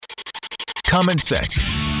Common sense.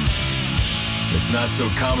 It's not so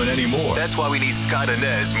common anymore. That's why we need Scott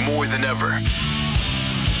ANEZ more than ever.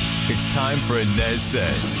 It's time for ANEZ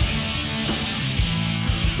Says.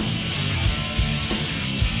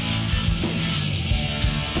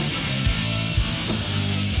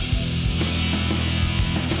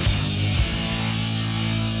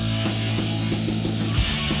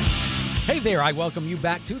 Hey there, I welcome you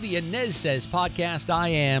back to the ANEZ Says podcast. I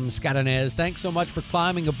am Scott ANEZ. Thanks so much for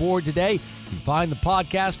climbing aboard today. You can find the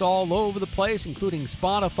podcast all over the place, including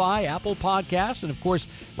Spotify, Apple Podcasts, and of course,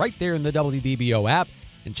 right there in the WDBO app.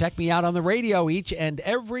 And check me out on the radio each and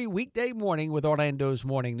every weekday morning with Orlando's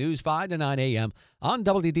Morning News, 5 to 9 a.m. on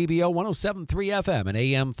WDBO 107.3 FM and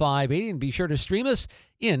AM 580. And be sure to stream us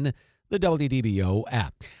in the WDBO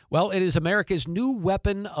app. Well, it is America's new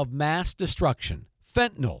weapon of mass destruction,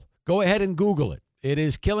 fentanyl. Go ahead and Google it. It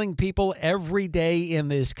is killing people every day in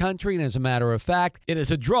this country, and as a matter of fact, it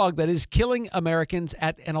is a drug that is killing Americans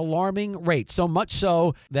at an alarming rate, so much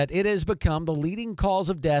so that it has become the leading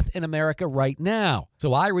cause of death in America right now.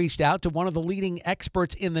 So I reached out to one of the leading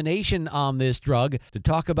experts in the nation on this drug to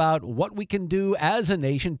talk about what we can do as a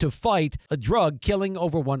nation to fight a drug killing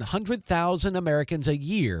over 100,000 Americans a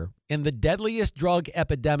year in the deadliest drug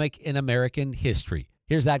epidemic in American history.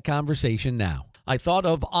 Here's that conversation now. I thought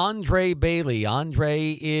of Andre Bailey.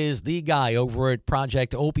 Andre is the guy over at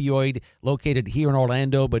Project Opioid, located here in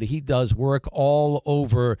Orlando, but he does work all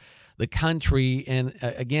over the country. And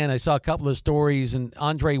again, I saw a couple of stories. And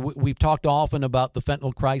Andre, we've talked often about the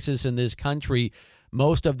fentanyl crisis in this country.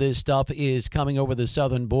 Most of this stuff is coming over the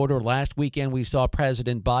southern border. Last weekend, we saw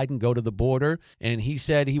President Biden go to the border, and he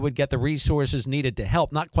said he would get the resources needed to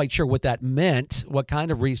help. Not quite sure what that meant, what kind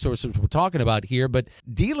of resources we're talking about here, but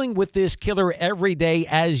dealing with this killer every day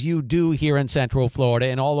as you do here in Central Florida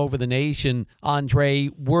and all over the nation,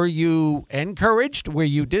 Andre, were you encouraged? Were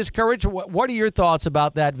you discouraged? What are your thoughts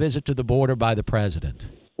about that visit to the border by the president?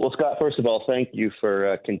 Well, Scott, first of all, thank you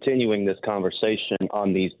for continuing this conversation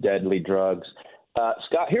on these deadly drugs.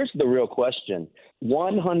 Scott, here's the real question.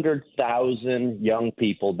 100,000 young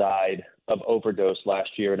people died of overdose last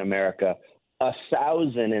year in America,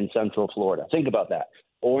 1,000 in Central Florida. Think about that.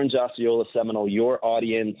 Orange, Osceola, Seminole, your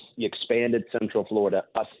audience, you expanded Central Florida.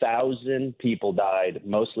 1,000 people died,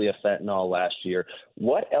 mostly of fentanyl last year.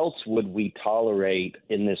 What else would we tolerate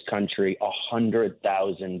in this country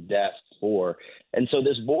 100,000 deaths for? And so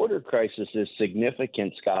this border crisis is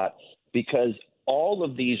significant, Scott, because all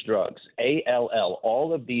of these drugs, ALL,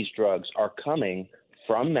 all of these drugs are coming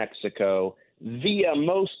from Mexico via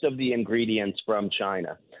most of the ingredients from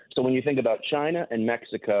China. So when you think about China and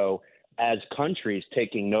Mexico as countries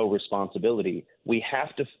taking no responsibility, we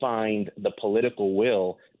have to find the political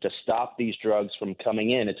will to stop these drugs from coming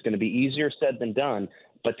in. It's going to be easier said than done,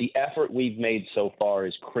 but the effort we've made so far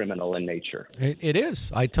is criminal in nature. It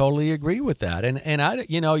is. I totally agree with that. And I,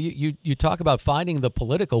 you talk about finding the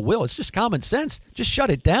political will. It's just common sense. Just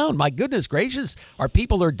shut it down. My goodness gracious, our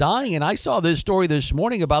people are dying. And I saw this story this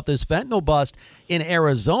morning about this fentanyl bust in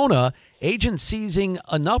Arizona. Agents seizing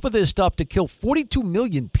enough of this stuff to kill 42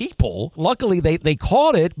 million people. Luckily, they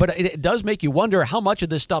caught it, but it does make you wonder how much of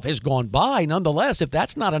this stuff has gone by. Nonetheless, if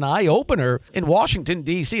that's not an eye-opener in Washington,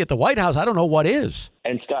 D.C. at the White House, I don't know what is.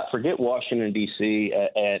 And, Scott, forget Washington, D.C.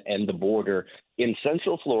 and the border. In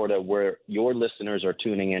Central Florida, where your listeners are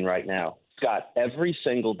tuning in right now, Scott, every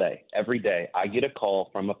single day, every day, I get a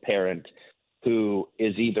call from a parent who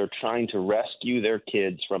is either trying to rescue their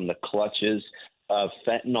kids from the clutches of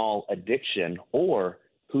fentanyl addiction or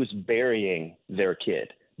who's burying their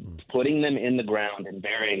kid, putting them in the ground and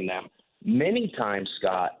burying them. Many times,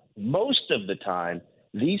 Scott, most of the time,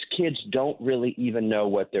 these kids don't really even know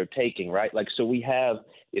what they're taking, right? Like, so we have,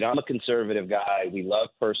 I'm a conservative guy. We love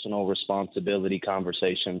personal responsibility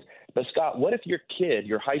conversations. But, Scott, what if your kid,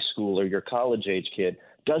 your high school or your college-age kid,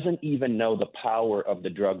 doesn't even know the power of the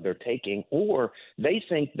drug they're taking, or they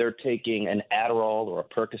think they're taking an Adderall or a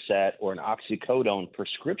Percocet or an oxycodone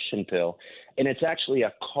prescription pill, and it's actually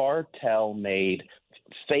a cartel-made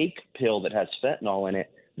fake pill that has fentanyl in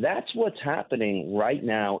it. That's what's happening right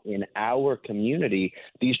now in our community.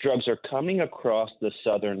 These drugs are coming across the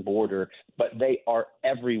southern border, but they are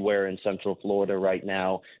everywhere in Central Florida right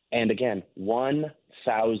now. And again,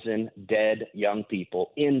 1,000 dead young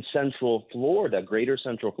people in Central Florida, greater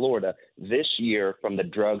Central Florida, this year from the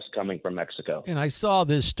drugs coming from Mexico. And I saw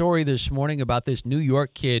this story this morning about this New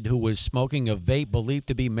York kid who was smoking a vape believed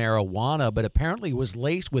to be marijuana, but apparently was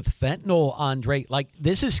laced with fentanyl, Andre. Like,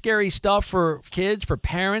 this is scary stuff for kids, for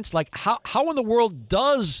parents. Like, how in the world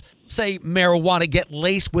does say, marijuana get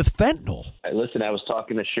laced with fentanyl? Listen, I was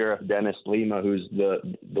talking to Sheriff Dennis Lima, who's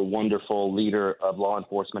the wonderful leader of law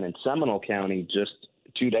enforcement in Seminole County just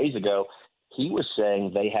 2 days ago. He was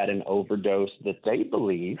saying they had an overdose that they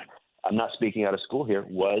believe, I'm not speaking out of school here,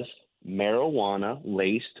 was marijuana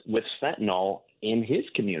laced with fentanyl in his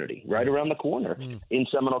community right around the corner in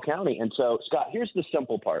Seminole County. And so, Scott, here's the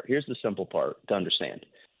simple part to understand.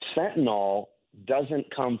 Fentanyl doesn't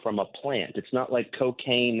come from a plant. It's not like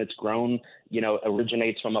cocaine that's grown,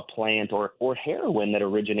 originates from a plant, or heroin that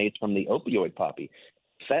originates from the opioid poppy.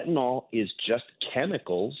 Fentanyl is just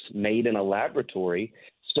chemicals made in a laboratory.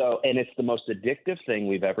 So, and it's the most addictive thing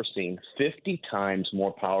we've ever seen, 50 times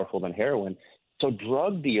more powerful than heroin. So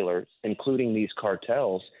drug dealers, including these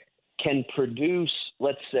cartels, can produce,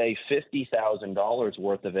 let's say, $50,000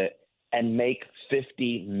 worth of it and make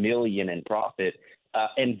 $50 million in profit,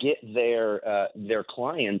 and get their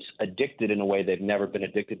clients addicted in a way they've never been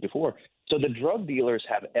addicted before. So the drug dealers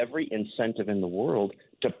have every incentive in the world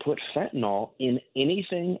to put fentanyl in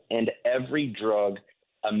anything and every drug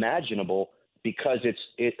imaginable, because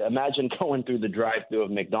imagine going through the drive-thru of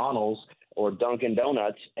McDonald's or Dunkin'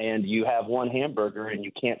 Donuts and you have one hamburger and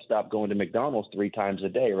you can't stop going to McDonald's 3 times a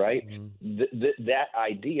day, right? That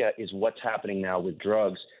idea is what's happening now with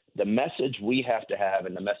drugs. The message we have to have,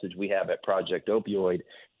 and the message we have at Project Opioid,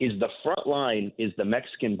 is the front line is the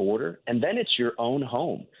Mexican border, and then it's your own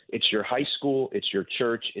home. It's your high school, it's your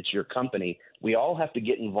church, it's your company. We all have to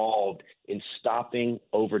get involved in stopping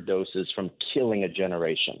overdoses from killing a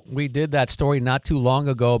generation. We did that story not too long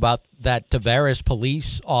ago about that Tavares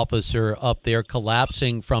police officer up there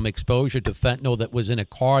collapsing from exposure to fentanyl that was in a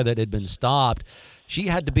car that had been stopped. She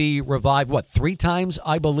had to be revived, 3 times,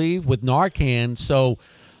 I believe, with Narcan. So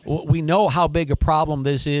we know how big a problem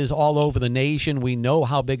this is all over the nation. We know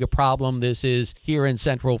how big a problem this is here in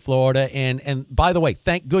Central Florida. And by the way,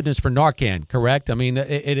 thank goodness for Narcan, correct? I mean,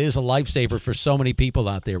 it is a lifesaver for so many people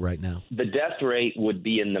out there right now. The death rate would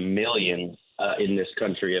be in the millions in this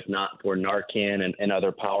country if not for Narcan and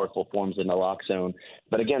other powerful forms of naloxone.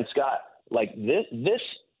 But again, Scott, like this,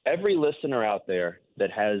 every listener out there that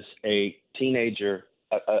has a teenager,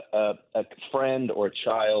 a friend or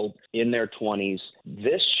child in their 20s,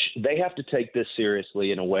 they have to take this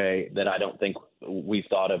seriously in a way that I don't think we've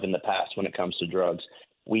thought of in the past when it comes to drugs.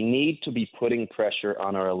 We need to be putting pressure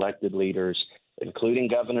on our elected leaders, including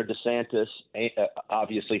Governor DeSantis.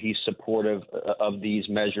 Obviously, he's supportive of these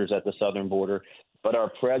measures at the southern border. But our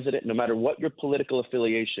president, no matter what your political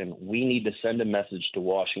affiliation, we need to send a message to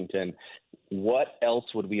Washington. What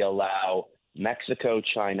else would we allow Mexico,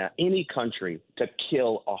 China, any country to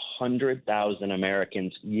kill 100,000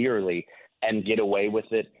 Americans yearly and get away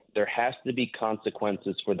with it? There has to be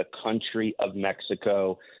consequences for the country of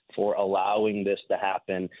Mexico for allowing this to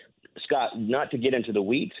happen. Scott, not to get into the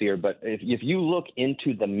weeds here, but if you look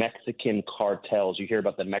into the Mexican cartels, you hear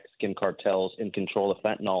about the Mexican cartels in control of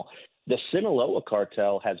fentanyl. The Sinaloa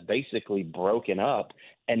cartel has basically broken up,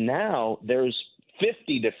 and now there's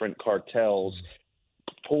 50 different cartels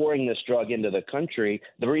pouring this drug into the country.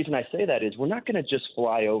 The reason I say that is we're not going to just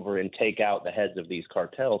fly over and take out the heads of these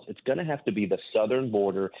cartels. It's going to have to be the southern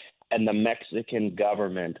border and the Mexican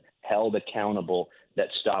government held accountable that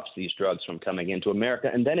stops these drugs from coming into America.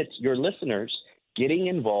 And then it's your listeners getting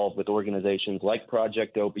involved with organizations like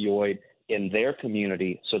Project Opioid in their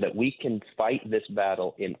community so that we can fight this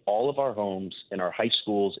battle in all of our homes, in our high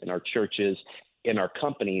schools, in our churches, in our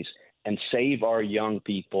companies, and save our young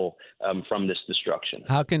people from this destruction.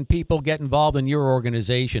 How can people get involved in your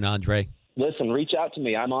organization, Andre? Listen, reach out to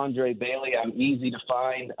me. I'm Andre Bailey. I'm easy to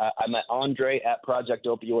find. I'm at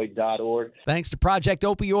andre@projectopioid.org. Thanks to Project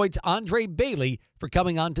Opioid's Andre Bailey for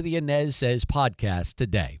coming on to the ANEZ Says podcast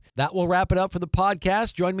today. That will wrap it up for the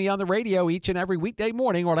podcast. Join me on the radio each and every weekday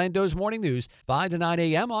morning, Orlando's Morning News, 5 to 9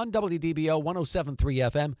 a.m. on WDBO 107.3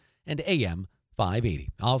 FM and AM 580.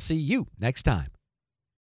 I'll see you next time.